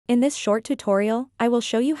In this short tutorial, I will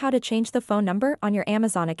show you how to change the phone number on your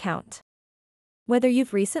Amazon account. Whether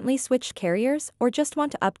you've recently switched carriers or just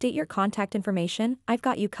want to update your contact information, I've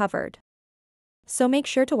got you covered. So make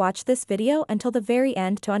sure to watch this video until the very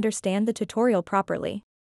end to understand the tutorial properly.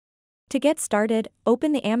 To get started,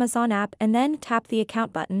 open the Amazon app and then tap the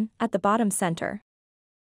Account button at the bottom center.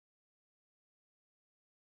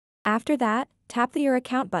 After that, tap the Your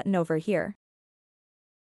Account button over here.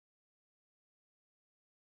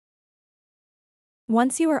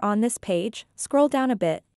 Once you are on this page, scroll down a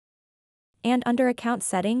bit, and under Account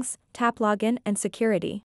Settings, tap Login and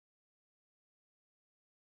Security.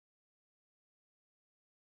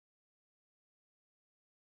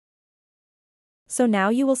 So now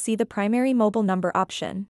you will see the primary mobile number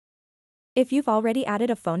option. If you've already added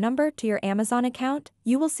a phone number to your Amazon account,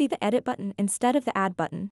 you will see the Edit button instead of the Add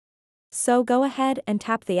button. So go ahead and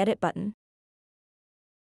tap the Edit button.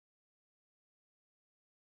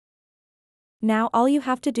 Now all you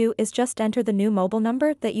have to do is just enter the new mobile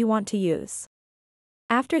number that you want to use.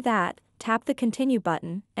 After that, tap the Continue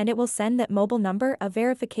button and it will send that mobile number a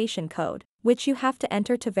verification code, which you have to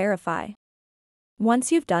enter to verify.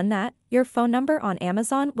 Once you've done that, your phone number on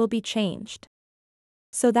Amazon will be changed.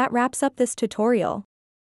 So that wraps up this tutorial.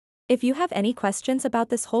 If you have any questions about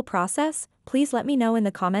this whole process, please let me know in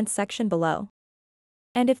the comments section below.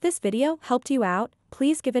 And if this video helped you out,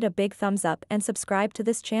 please give it a big thumbs up and subscribe to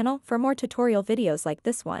this channel for more tutorial videos like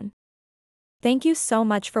this one. Thank you so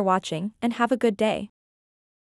much for watching and have a good day.